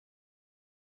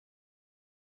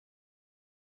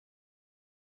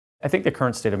I think the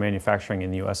current state of manufacturing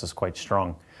in the U.S. is quite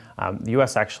strong. The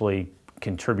U.S. actually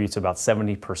contributes about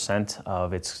 70%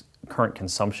 of its current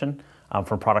consumption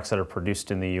from products that are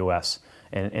produced in the U.S.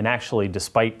 And actually,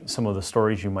 despite some of the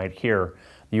stories you might hear,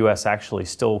 the U.S. actually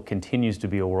still continues to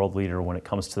be a world leader when it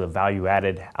comes to the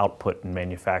value-added output in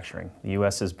manufacturing. The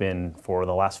U.S. has been, for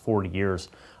the last 40 years,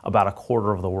 about a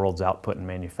quarter of the world's output in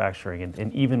manufacturing.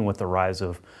 And even with the rise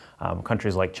of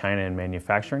countries like China in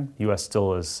manufacturing, the U.S.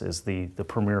 still is the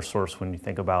premier source when you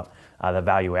think about the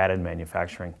value-added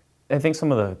manufacturing. I think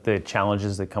some of the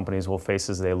challenges that companies will face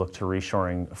as they look to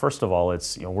reshoring, first of all,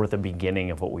 it's, we're at the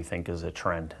beginning of what we think is a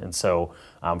trend. And so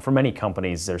for many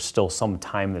companies, there's still some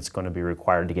time that's going to be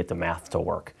required to get the math to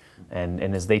work. And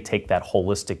as they take that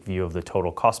holistic view of the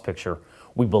total cost picture,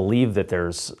 we believe that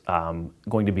there's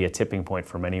going to be a tipping point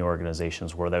for many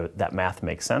organizations where that math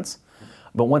makes sense.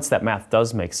 But once that math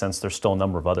does make sense, there's still a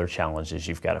number of other challenges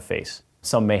you've got to face.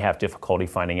 Some may have difficulty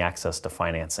finding access to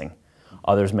financing.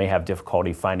 Others may have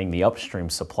difficulty finding the upstream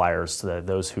suppliers,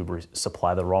 those who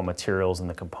supply the raw materials and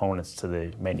the components to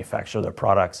the manufacture of their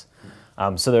products.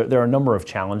 So there are a number of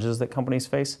challenges that companies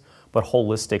face, but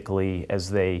holistically, as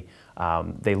they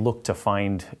look to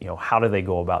find, how do they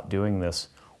go about doing this,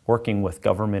 working with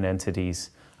government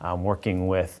entities, working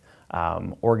with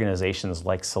organizations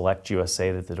like Select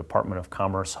USA that the Department of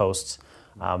Commerce hosts.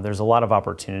 There's a lot of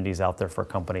opportunities out there for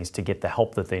companies to get the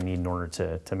help that they need in order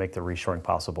to make the reshoring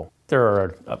possible. There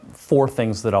are 4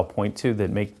 things that I'll point to that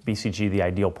make BCG the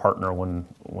ideal partner when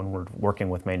we're working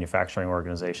with manufacturing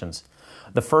organizations.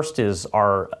 The first is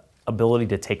our ability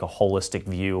to take a holistic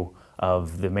view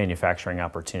of the manufacturing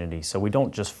opportunity. So we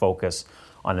don't just focus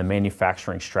on the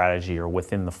manufacturing strategy or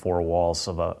within the 4 walls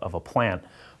of a plant.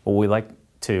 What we like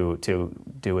to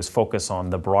do is focus on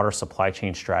the broader supply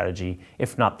chain strategy,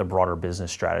 if not the broader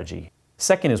business strategy.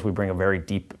 Second is we bring a very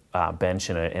deep bench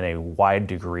and a wide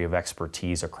degree of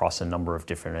expertise across a number of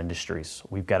different industries.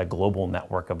 We've got a global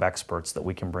network of experts that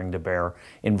we can bring to bear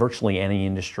in virtually any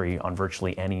industry on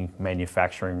virtually any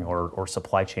manufacturing or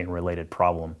supply chain related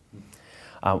problem.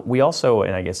 We also,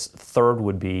 and I guess third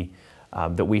would be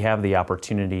that we have the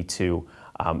opportunity to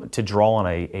draw on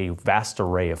a vast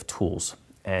array of tools.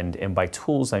 And by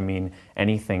tools, I mean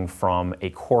anything from a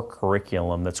core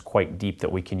curriculum that's quite deep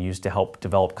that we can use to help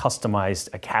develop customized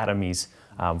academies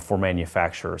for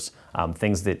manufacturers,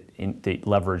 things that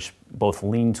leverage both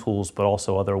lean tools but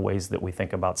also other ways that we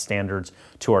think about standards,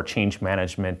 to our change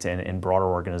management and broader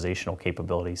organizational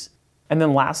capabilities. And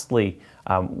then lastly,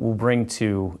 we'll bring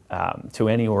to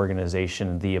any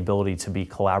organization the ability to be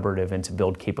collaborative and to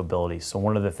build capabilities. So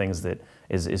one of the things that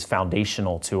is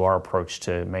foundational to our approach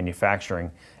to manufacturing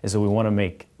is that we want to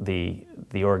make the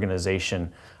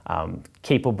organization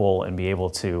capable and be able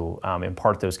to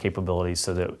impart those capabilities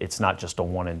so that it's not just a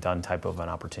one and done type of an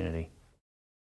opportunity.